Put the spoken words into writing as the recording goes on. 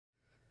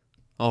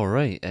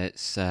Alright,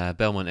 it's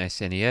Belmont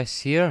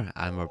SNES here,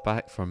 and we're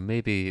back for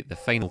maybe the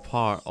final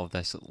part of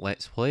this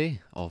Let's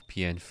Play of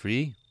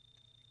PN03.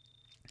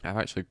 I've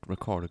actually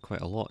recorded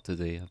quite a lot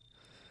today,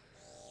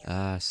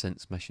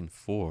 since Mission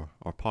 4,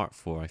 or Part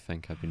 4 I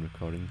think I've been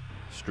recording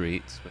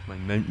straight with my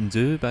Mountain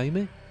Dew by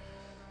me.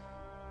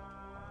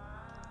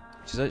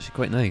 Which is actually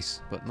quite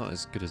nice, but not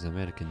as good as the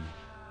American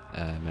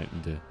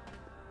Mountain Dew.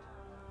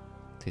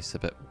 Tastes a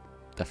bit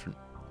different.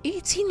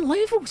 18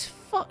 levels?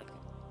 Fuck!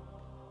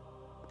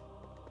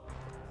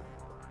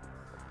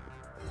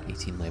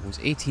 18 levels,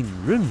 18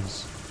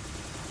 rooms.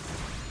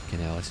 Okay,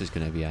 now this is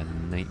going to be a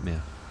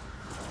nightmare.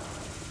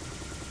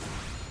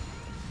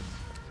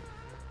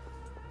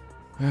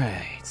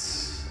 Right.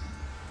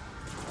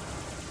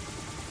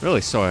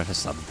 Really sorry if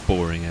it's a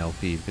boring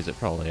LP, because it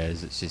probably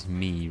is. It's just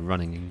me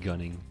running and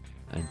gunning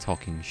and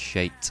talking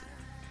shite.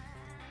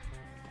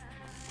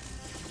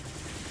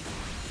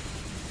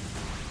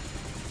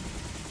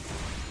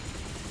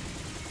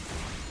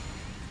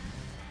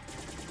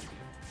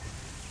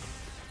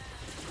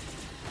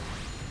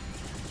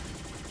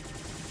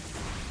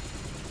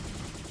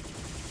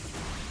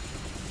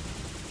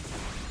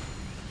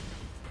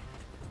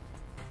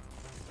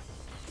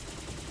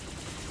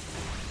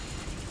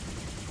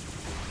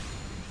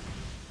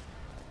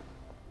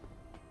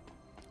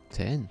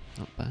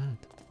 Not bad.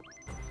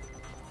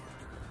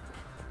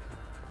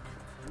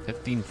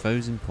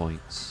 15,000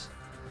 points.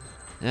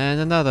 And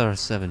another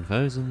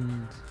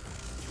 7,000.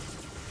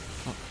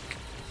 Fuck.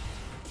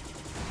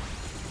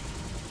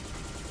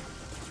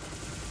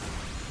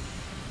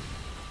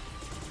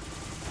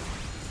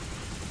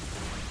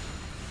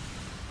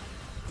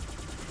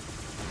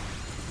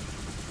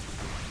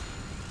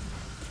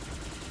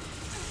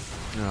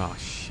 Oh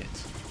shit.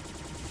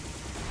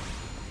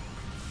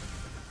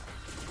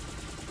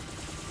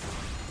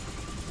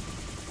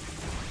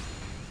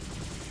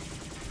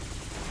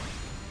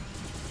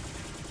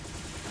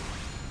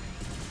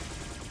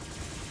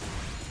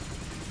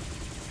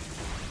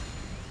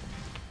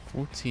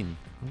 I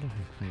wonder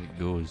how high it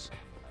goes.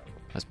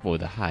 That's probably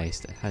the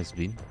highest it has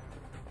been.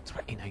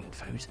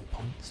 29,000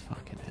 points,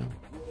 fucking hell.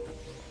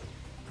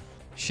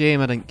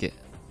 Shame I didn't get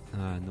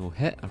no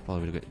hit. I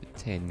probably would have got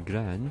 10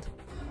 grand.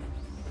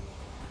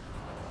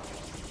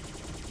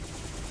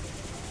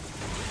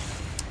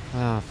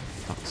 Ah,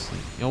 for fuck's sake.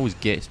 He always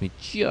gets me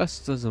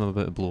just as I'm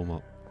about to blow him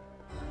up.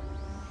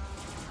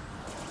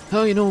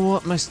 Oh, you know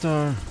what,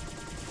 mister?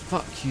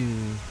 Fuck you.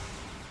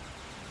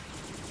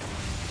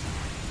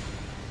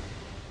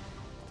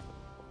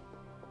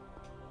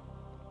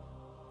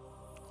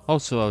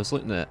 Also, I was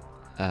looking at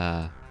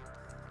the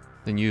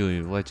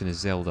new Legend of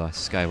Zelda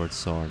Skyward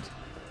Sword,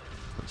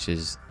 which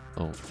is,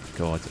 oh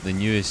god, the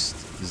newest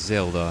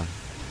Zelda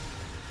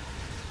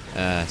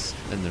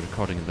in the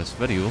recording of this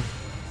video.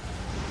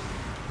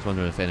 I was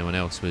wondering if anyone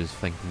else was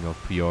thinking of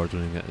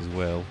pre-ordering it as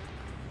well.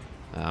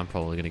 I'm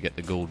probably going to get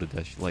the gold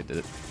edition, like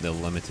the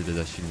limited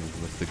edition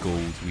with the gold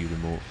Wii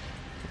remote.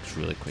 It's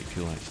really quite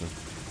cool actually.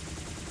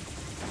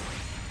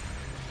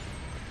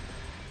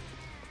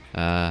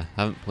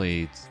 Haven't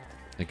played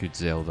a good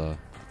Zelda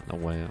in a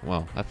while.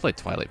 Well, I played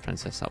Twilight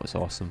Princess, that was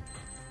awesome.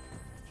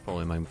 It's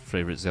probably my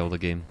favourite Zelda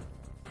game.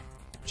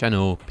 Which I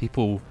know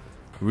people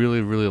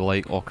really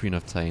like Ocarina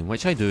of Time,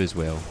 which I do as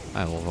well.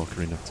 I love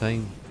Ocarina of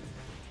Time.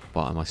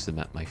 But I must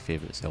admit my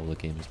favourite Zelda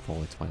game is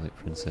probably Twilight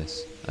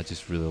Princess. I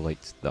just really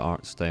liked the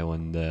art style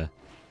and the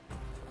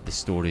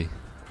story.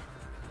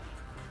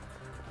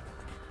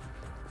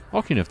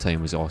 Ocarina of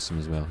Time was awesome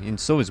as well, and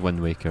so is Wind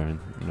Waker, and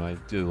you know I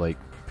do like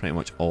pretty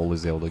much all the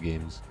Zelda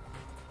games.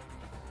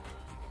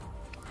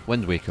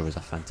 Wind Waker was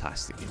a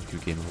fantastic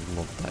GameCube game, I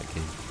loved that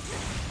game.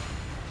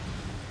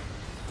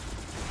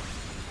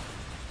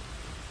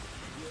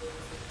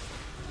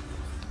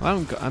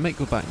 Well, I might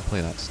go back and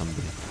play that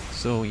someday,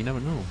 so you never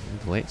know,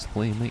 Let's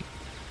Play might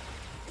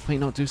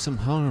not do some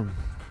harm.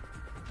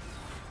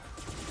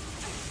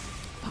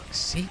 Fuck's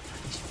sake,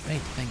 these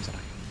red things are...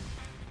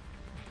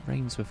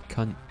 Rhymes with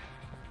cunt.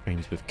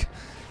 Rhymes with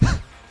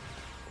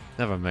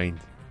never mind,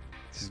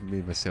 just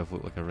made myself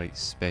look like a right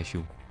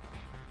special.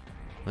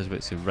 I was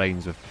about to say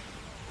rhymes with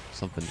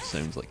something that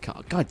sounds like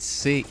cunt. God's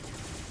sake!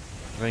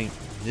 Right,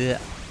 yeah.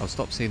 I'll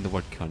stop saying the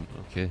word cunt,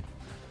 okay?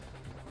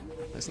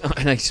 That's not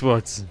a nice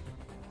word,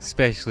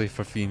 especially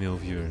for female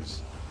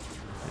viewers,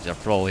 which there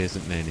probably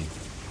isn't many.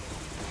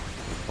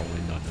 Probably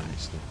none,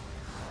 actually.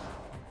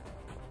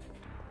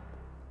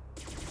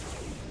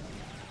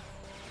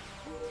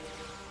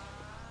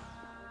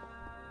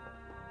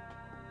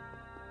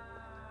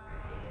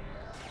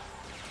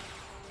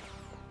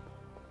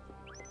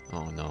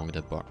 Oh no, I'm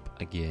gonna burp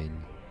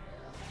again.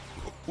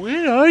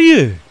 Where are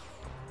you?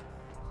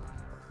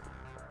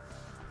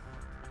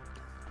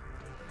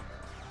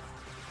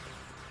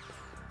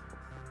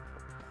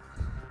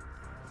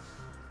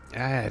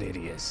 Ah, there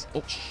he is.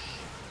 Oh,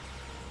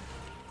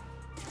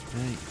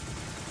 right.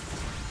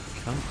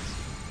 Cunt.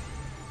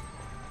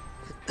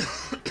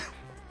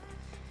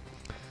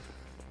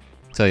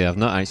 tell you, I've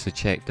not actually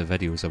checked the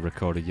videos I've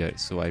recorded yet,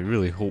 so I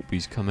really hope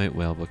these come out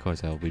well,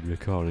 because I'll be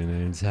recording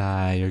the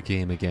entire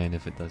game again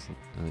if it doesn't,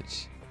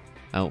 which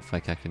I don't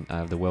think I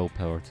have the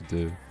willpower to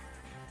do.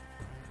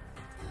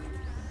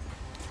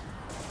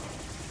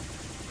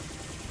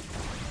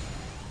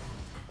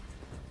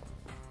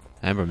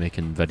 I remember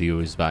making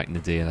videos back in the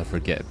day and I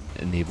forget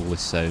to enable the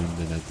sound,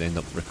 and I'd end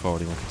up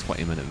recording like a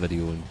 20-minute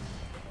video and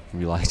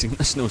realising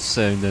there's no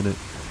sound in it.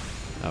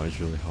 That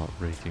was really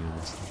heartbreaking,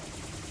 honestly.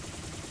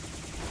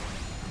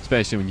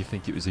 Especially when you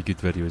think it was a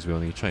good video as well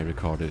and you try and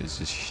record it, it's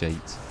just shite.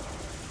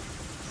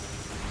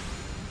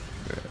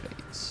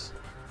 Right.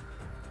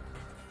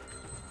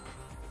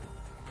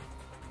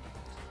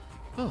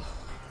 Oh,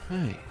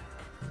 right.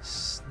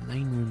 There's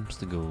 9 rooms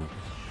to go.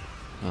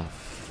 Oh.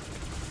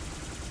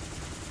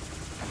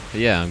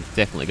 But yeah, I'm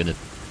definitely going to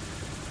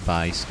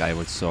buy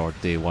Skyward Sword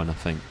day one. I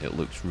think it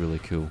looks really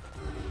cool.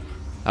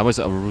 I was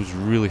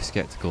really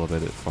skeptical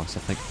about it at first. I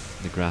think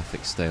the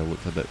graphic style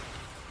looked a bit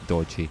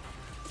dodgy.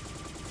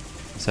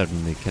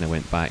 Considering they kind of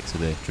went back to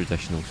the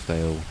traditional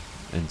style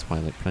in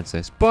Twilight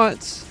Princess. But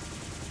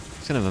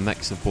it's kind of a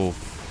mix of both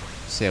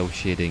cell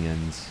shading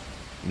and,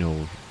 you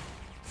know,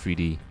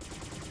 3D.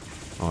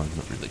 Or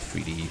not really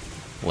 3D,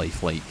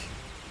 lifelike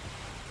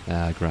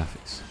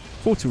graphics.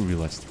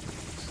 Photorealistic.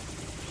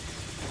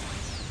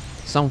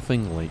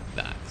 Something like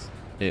that.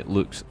 It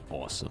looks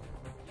awesome.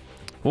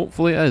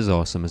 Hopefully it is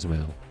awesome as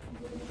well.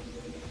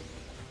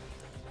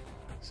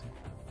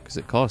 Because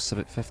it costs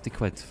about 50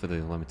 quid for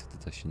the limited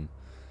edition.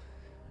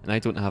 And I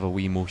don't have a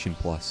Wii Motion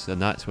Plus,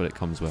 and that's what it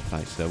comes with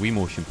actually. A Wii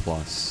Motion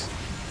Plus,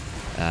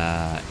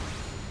 a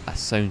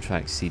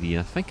soundtrack CD, and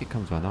I think it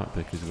comes with an art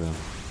book as well.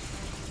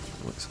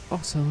 It looks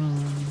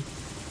awesome.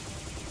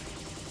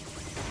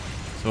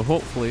 So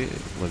hopefully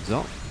it lives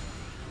up.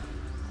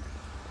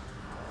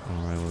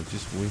 Or I will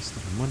just waste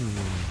money,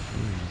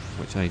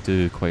 which I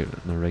do quite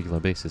on a regular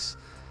basis.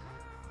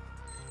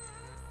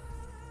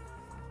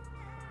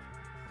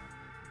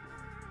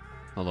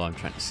 Although I'm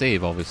trying to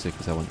save, obviously,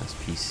 because I want this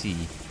PC,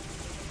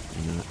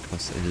 and that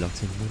costs a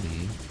lot of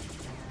money.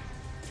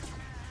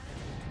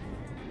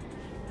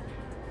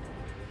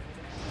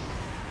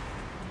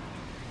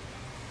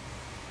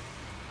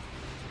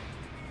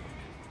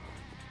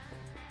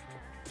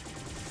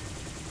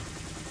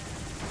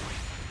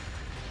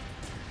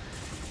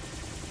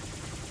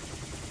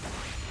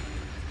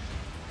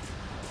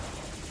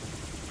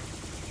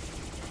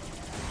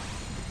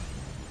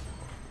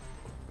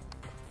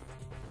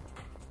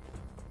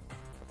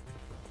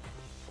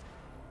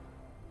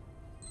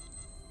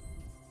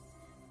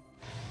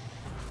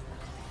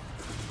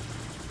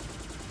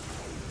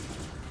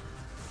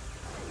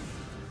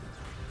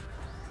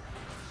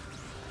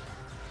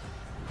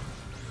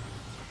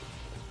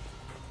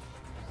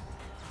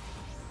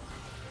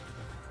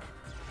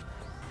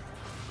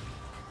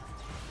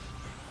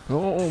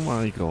 Oh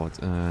my god,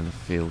 and it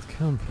failed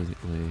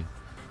completely.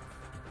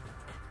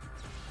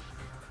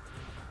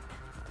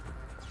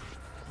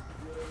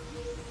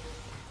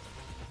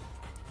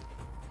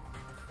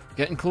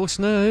 Getting close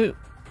now.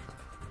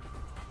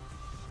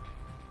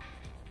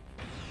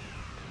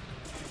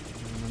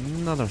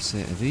 Another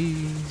set of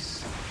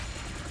these.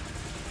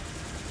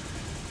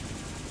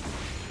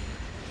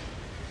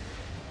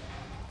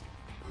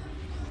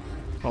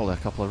 Probably a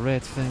couple of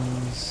red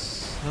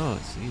things. Oh,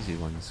 it's easy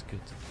ones, good.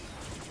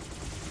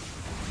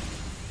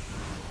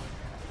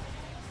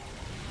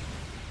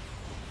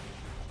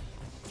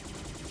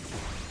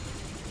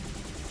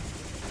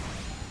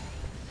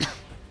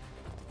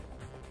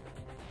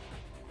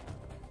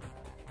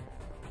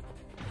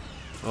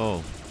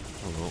 Oh,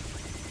 hello.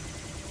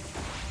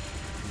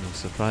 No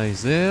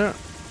surprise there.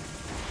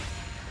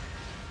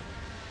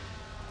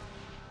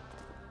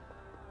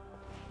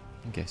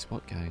 And guess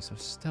what, guys?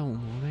 There's still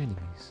more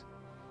enemies.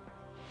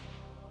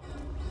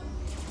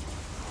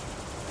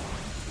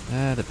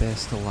 Ah, the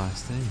best till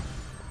last, eh?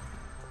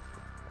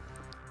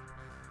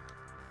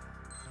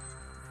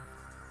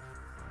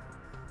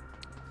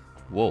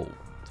 Whoa,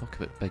 talk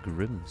about big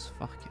rooms.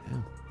 Fuck it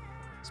hell.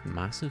 It's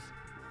massive.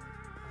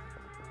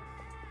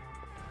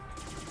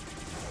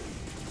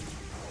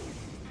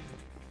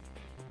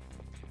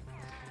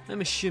 I'm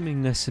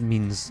assuming this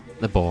means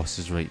the boss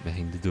is right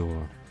behind the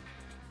door.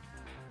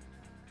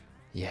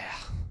 Yeah.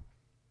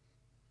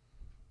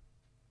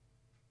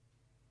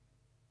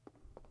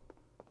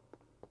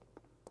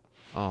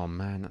 Oh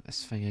man, not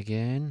this thing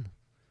again.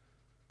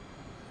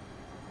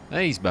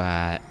 He's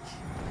back.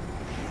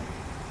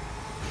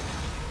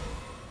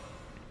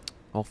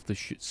 Off to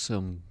shoot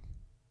some.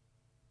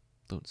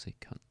 Don't say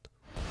cunt.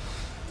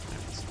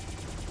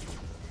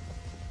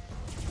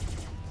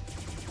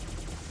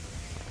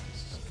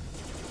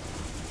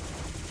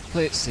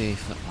 Play it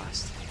safe at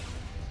last.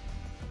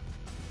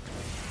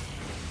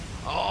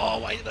 Oh,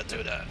 why did I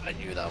do that? I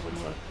knew that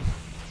wouldn't work.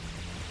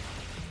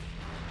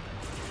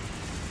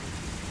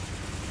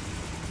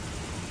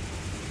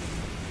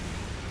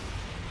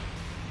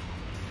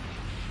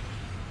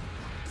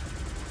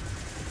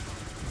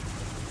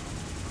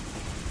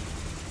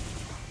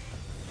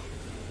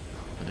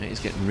 Alright, he's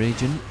getting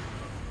raging.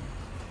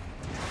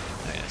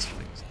 Right,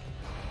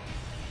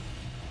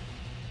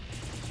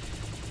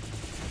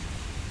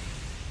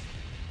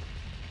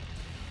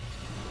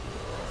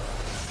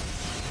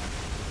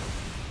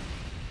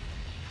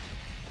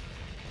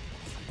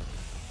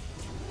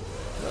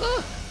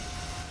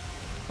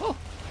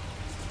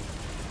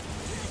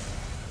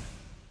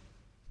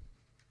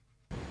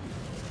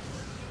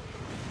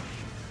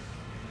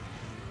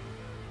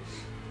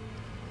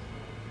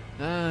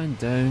 And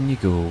down you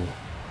go.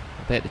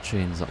 I bet the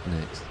train's up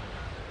next.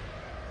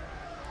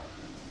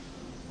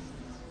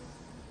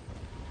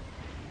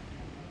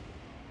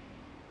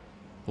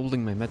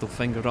 Holding my middle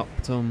finger up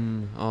to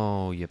him.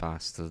 Oh, you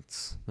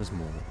bastards. There's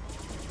more.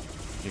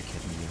 You're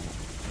kidding me.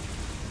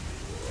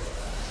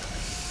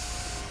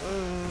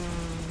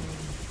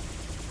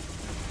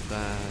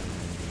 Die.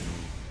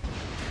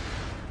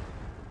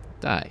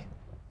 Die.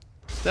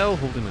 Still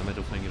holding my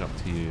middle finger up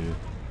to you.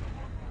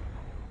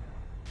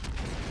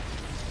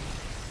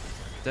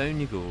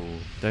 Down you go.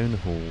 Down the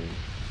hole.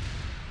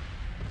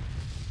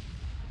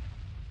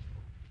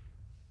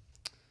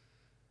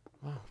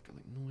 Wow, I've got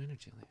like no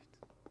energy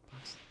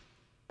left.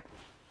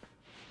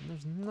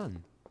 There's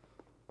none.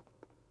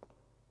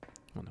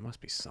 Oh, there must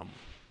be some.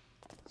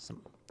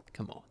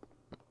 Come on.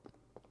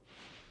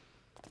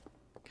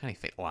 Can't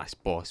fight the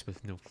last boss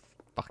with no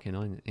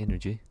fucking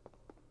energy.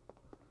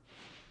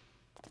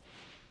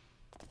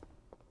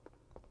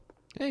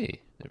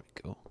 Hey, there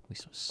we go. At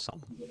least there's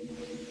some.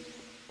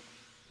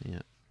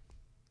 Yeah.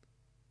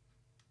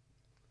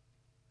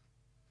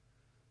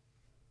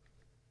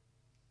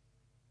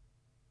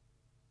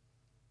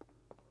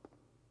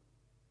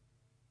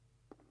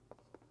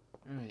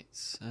 Right,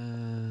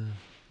 there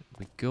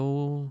we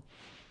go.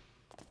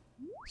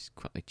 Let's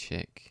quickly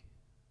check.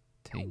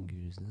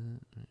 Tengu's that.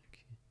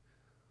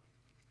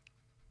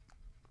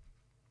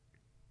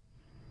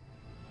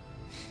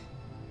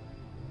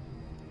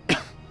 Okay.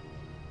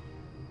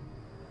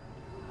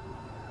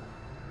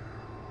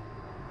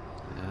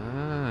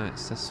 Ah,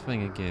 it's this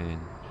thing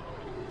again.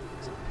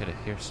 It's a pair of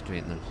hair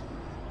straighteners.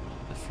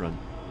 The front.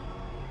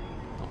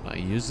 Not that I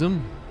use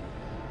them.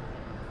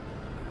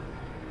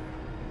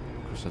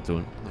 Of course I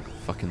don't. Like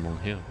fucking long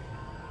hair.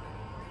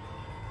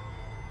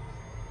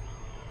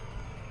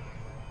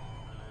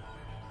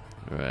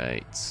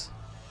 Right.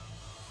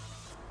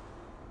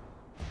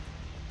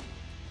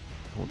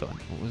 Hold on.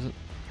 What was it?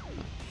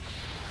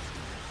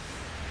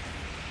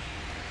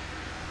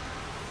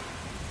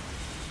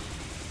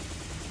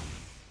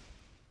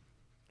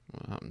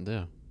 What happened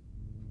there?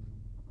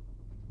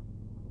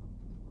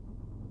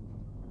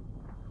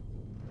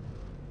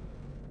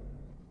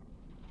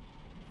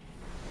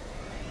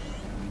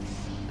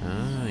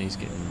 Ah, he's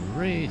getting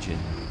raging.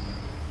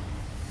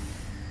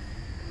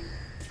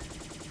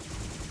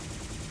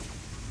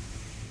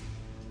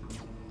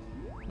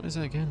 What is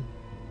that again?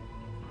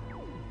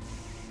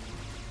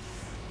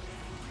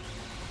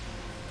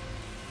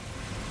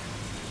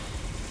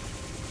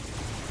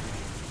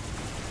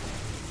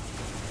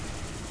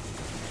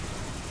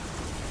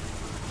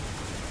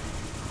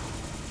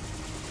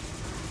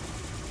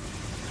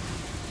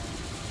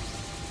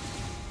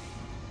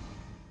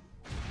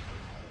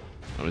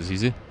 That was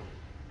easy.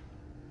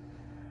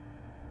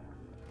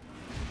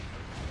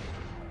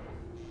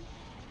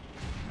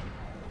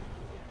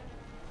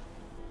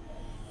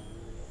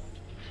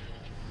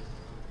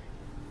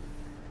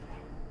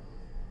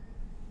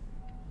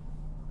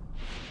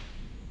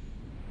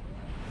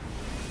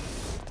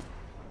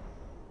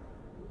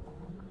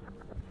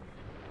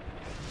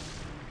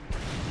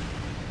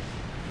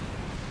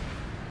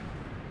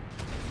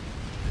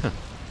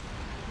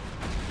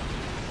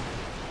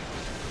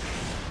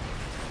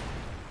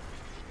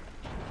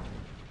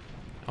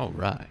 All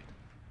right.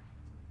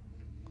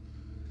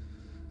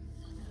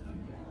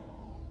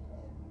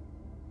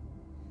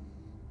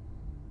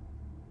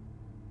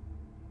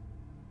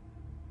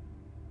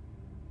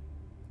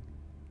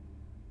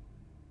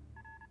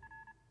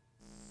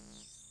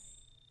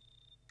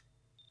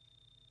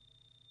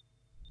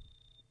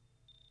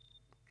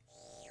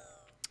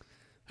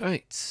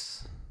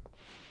 Right.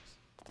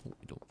 Hope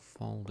we don't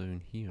fall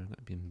down here.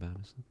 That'd be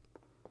embarrassing.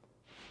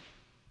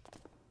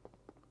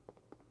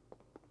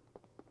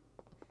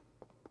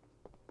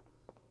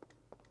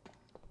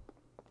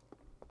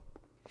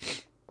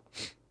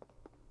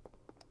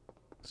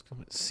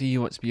 Let's see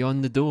what's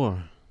beyond the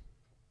door.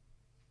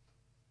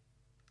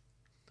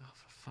 Oh,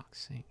 for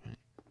fuck's sake, right.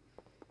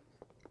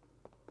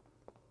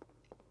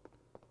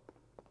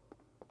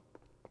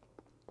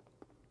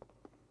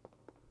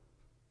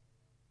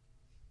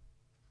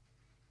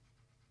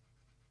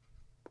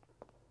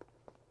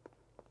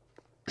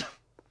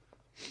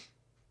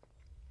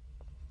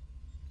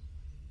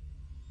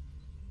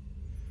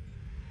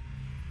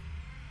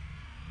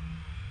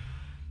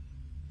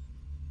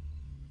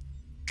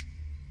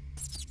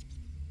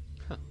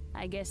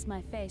 I guess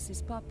my face is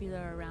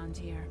popular around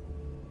here.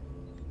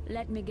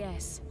 Let me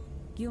guess.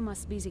 You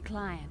must be the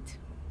client.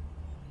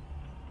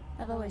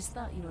 I've always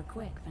thought you were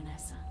quick,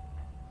 Vanessa.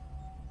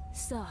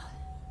 So,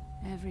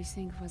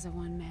 everything was a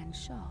one-man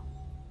show.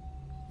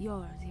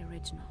 You're the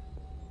original.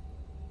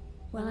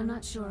 Well, I'm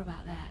not sure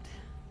about that.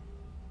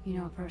 You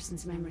know, a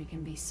person's memory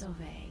can be so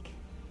vague.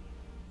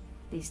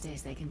 These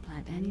days they can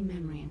plant any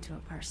memory into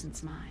a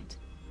person's mind.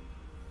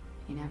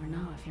 You never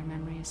know if your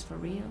memory is for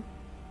real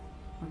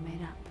or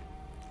made up.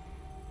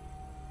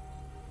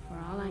 For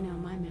all I know,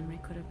 my memory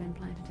could have been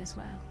planted as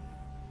well.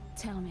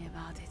 Tell me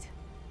about it.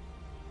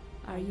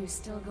 Are you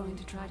still going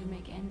to try to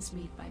make ends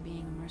meet by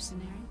being a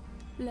mercenary?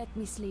 Let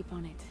me sleep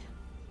on it.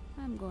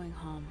 I'm going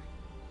home.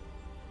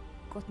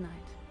 Good night.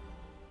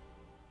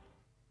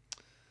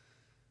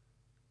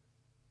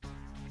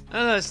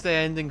 And that's the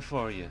ending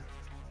for you.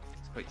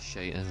 It's quite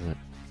shite, isn't it?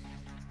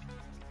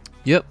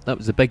 Yep, that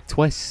was a big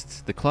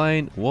twist. The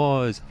client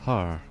was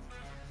her.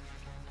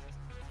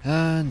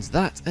 And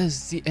that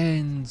is the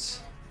end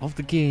of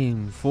the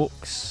game,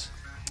 folks.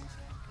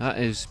 That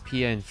is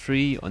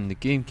PN03 on the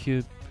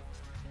GameCube.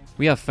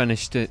 We have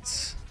finished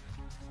it.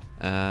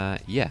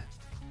 Yeah,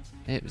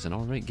 it was an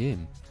alright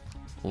game.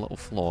 A little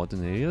flawed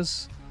in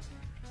areas.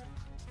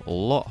 A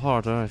lot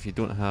harder if you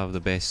don't have the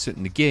best suit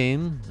in the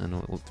game. I know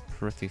it looked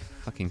pretty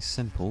fucking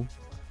simple.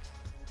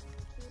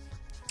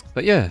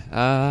 But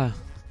yeah,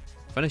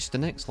 finished the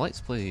next Let's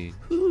Play.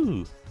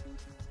 Woo!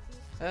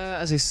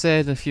 As I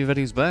said a few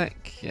videos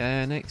back,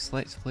 next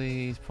Let's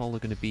Play is probably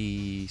going to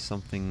be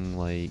something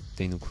like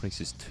Dino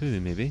Crisis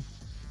 2 maybe.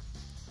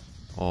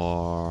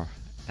 Or,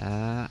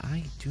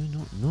 I do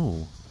not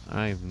know.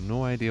 I have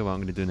no idea what I'm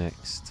going to do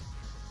next.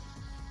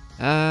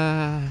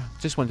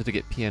 Just wanted to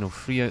get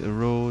P.N.03 out the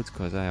road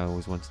because I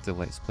always wanted to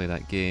Let's Play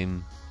that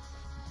game.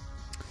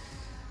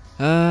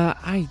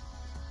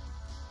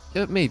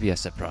 It may be a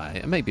surprise.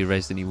 It might be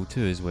Resident Evil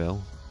 2 as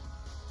well.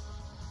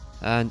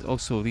 And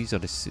also, these are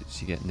the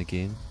suits you get in the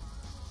game.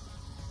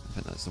 I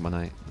think that's the one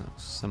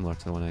that's similar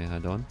to the one I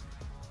had on.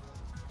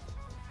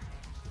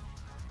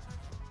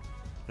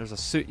 There's a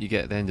suit you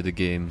get at the end of the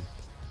game,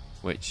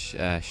 which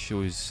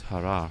shows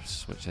her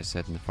arse, which I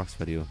said in the first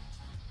video.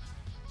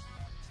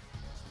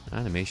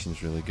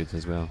 Animation's really good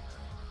as well.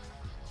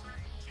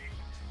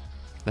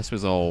 This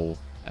was all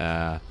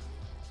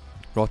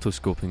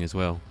rotoscoping as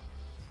well.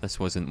 This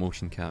wasn't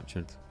motion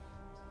captured,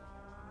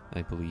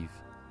 I believe.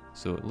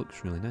 So it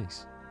looks really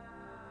nice.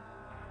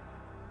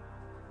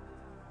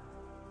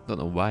 Don't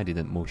know why they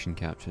didn't motion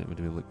capture it, would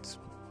have looked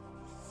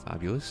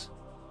fabulous.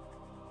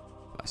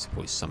 But I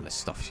suppose some of the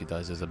stuff she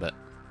does is a bit,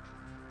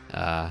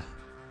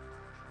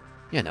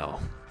 you know,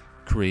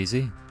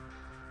 crazy.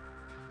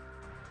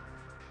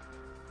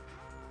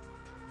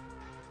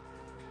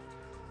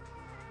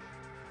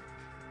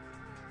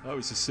 That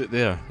was the suit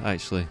there,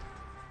 actually.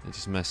 I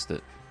just missed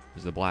it. It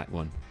was the black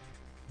one.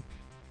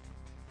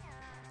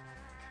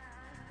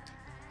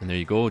 And there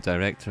you go,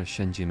 director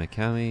Shinji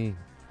Mikami,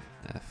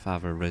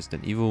 Father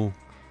Resident Evil,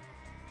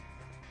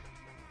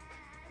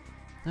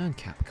 and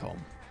Capcom.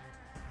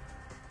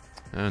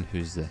 And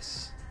who's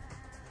this?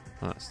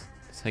 Oh, that's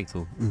the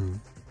title.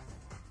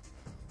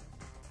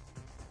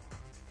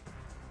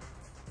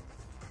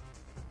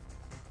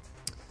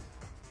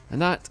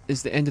 And that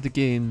is the end of the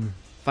game.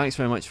 Thanks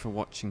very much for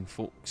watching,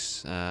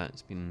 folks.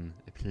 It's been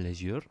a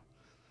pleasure.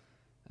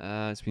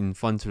 It's been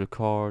fun to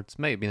record.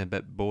 Might have been a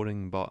bit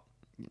boring, but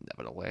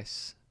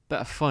nevertheless, bit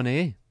of fun,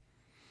 eh?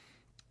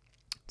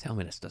 Tell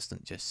me this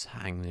doesn't just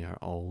hang there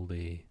all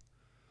day.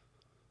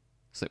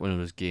 It's like one of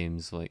those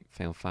games like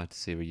Final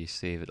Fantasy where you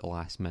save at the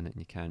last minute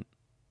and you can't,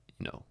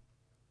 you know,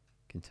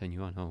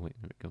 continue on. Oh wait,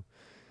 there we go.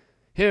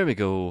 Here we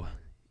go.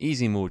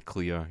 Easy mode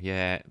clear.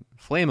 Yeah,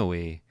 flame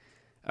away.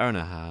 Hour and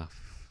a half.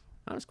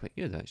 That was quite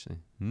good actually.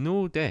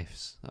 No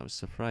deaths. That was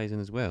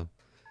surprising as well.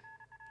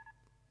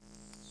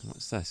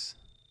 What's this?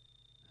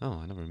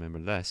 Oh, I never remember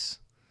this.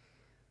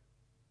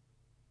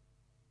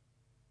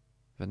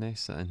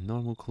 Vanessa in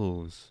normal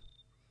clothes.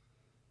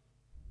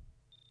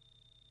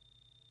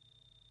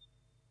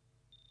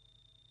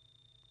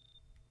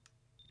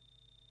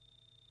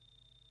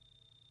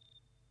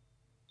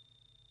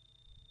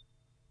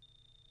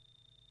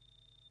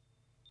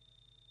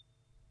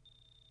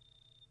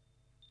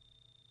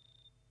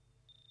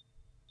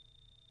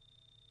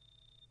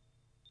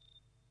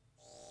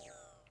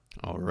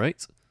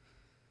 Alright.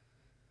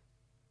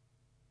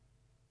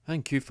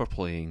 Thank you for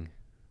playing.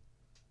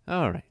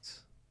 Alright.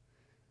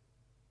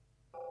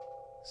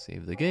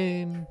 Save the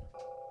game.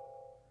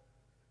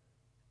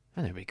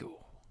 And there we go.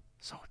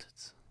 Sorted.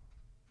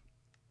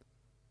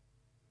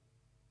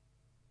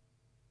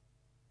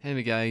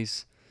 Anyway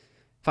guys,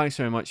 thanks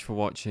very much for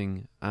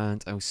watching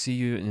and I'll see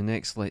you in the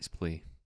next Let's Play.